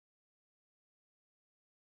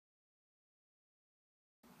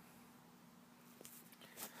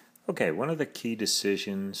Okay, one of the key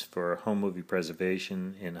decisions for home movie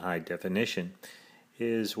preservation in high definition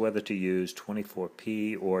is whether to use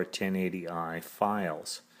 24p or 1080i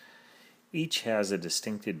files. Each has a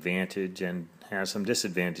distinct advantage and has some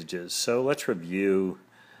disadvantages, so let's review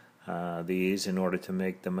these in order to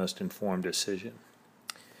make the most informed decision.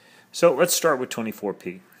 So let's start with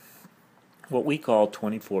 24p. What we call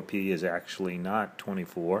 24p is actually not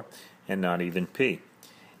 24 and not even p.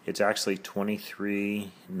 It's actually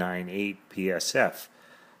 2398 PSF,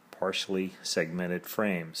 partially segmented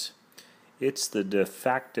frames. It's the de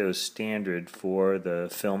facto standard for the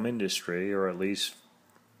film industry, or at least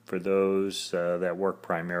for those that work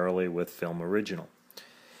primarily with film original.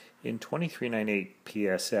 In 2398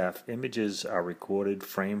 PSF, images are recorded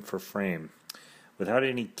frame for frame without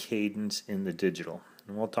any cadence in the digital.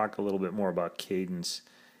 And we'll talk a little bit more about cadence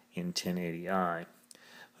in 1080i.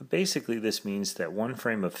 But basically, this means that one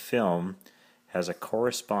frame of film has a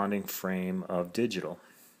corresponding frame of digital.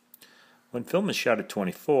 When film is shot at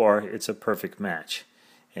 24, it's a perfect match,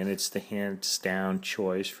 and it's the hands-down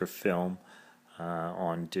choice for film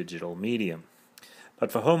on digital medium.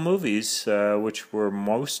 But for home movies, which were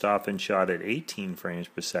most often shot at 18 frames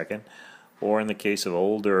per second, or in the case of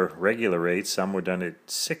older regular rates, some were done at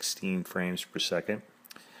 16 frames per second,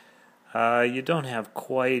 you don't have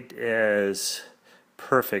quite as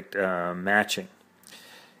perfect matching.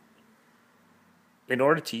 In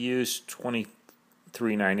order to use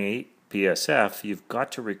 2398 PSF, you've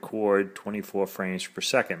got to record 24 frames per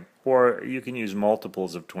second, or you can use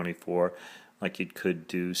multiples of 24, like you could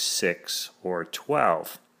do 6 or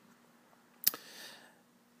 12.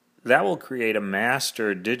 That will create a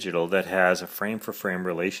master digital that has a frame-for-frame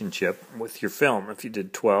relationship with your film. If you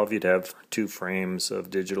did 12, you'd have 2 frames of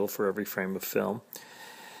digital for every frame of film.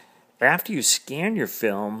 After you scan your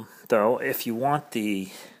film, though, if you want the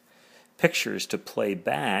pictures to play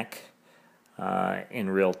back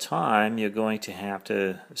in real time, you're going to have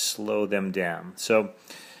to slow them down. So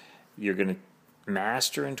you're going to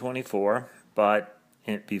master in 24, but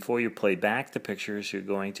before you play back the pictures, you're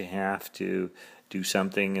going to have to do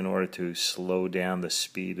something in order to slow down the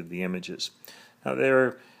speed of the images. Now,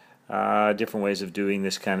 there are different ways of doing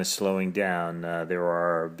this kind of slowing down. There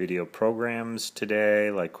are video programs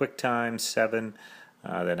today like QuickTime 7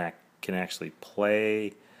 that can actually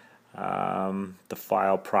play the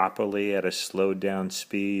file properly at a slowed down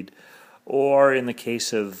speed. Or in the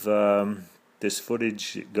case of this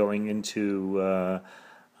footage going into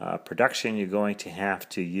production, you're going to have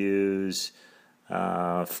to use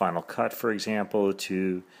Final Cut, for example,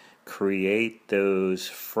 to create those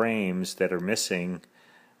frames that are missing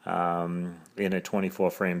in a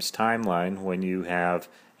 24 frames timeline when you have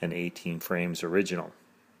an 18 frames original.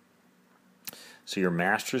 So your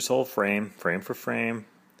master's whole frame, frame for frame,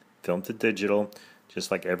 film to digital,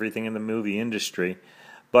 just like everything in the movie industry,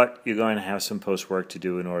 but you're going to have some post work to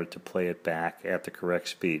do in order to play it back at the correct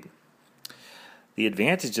speed. The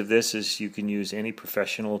advantage of this is you can use any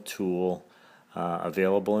professional tool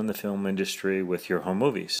available in the film industry with your home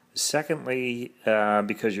movies. Secondly,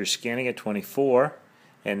 because you're scanning at 24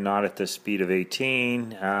 and not at the speed of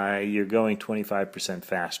 18, you're going 25%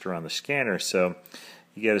 faster on the scanner, so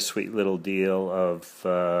you get a sweet little deal of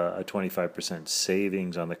a 25%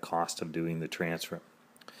 savings on the cost of doing the transfer.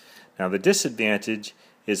 Now, the disadvantage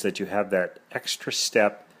is that you have that extra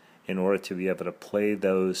step in order to be able to play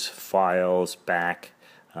those files back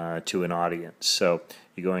to an audience. So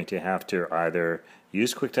you're going to have to either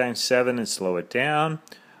use QuickTime 7 and slow it down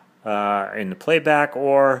in the playback,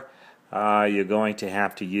 or you're going to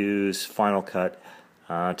have to use Final Cut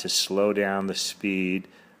to slow down the speed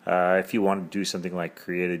if you want to do something like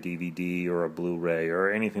create a DVD or a Blu-ray or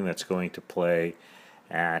anything that's going to play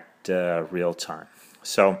at real time.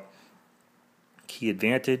 So, key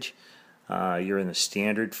advantage, you're in the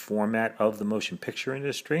standard format of the motion picture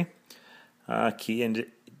industry. Key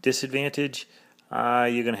disadvantage,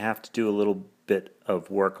 you're going to have to do a little bit of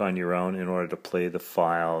work on your own in order to play the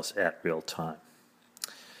files at real time.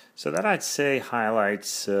 So that, I'd say,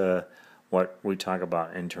 highlights what we talk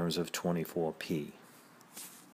about in terms of 24p.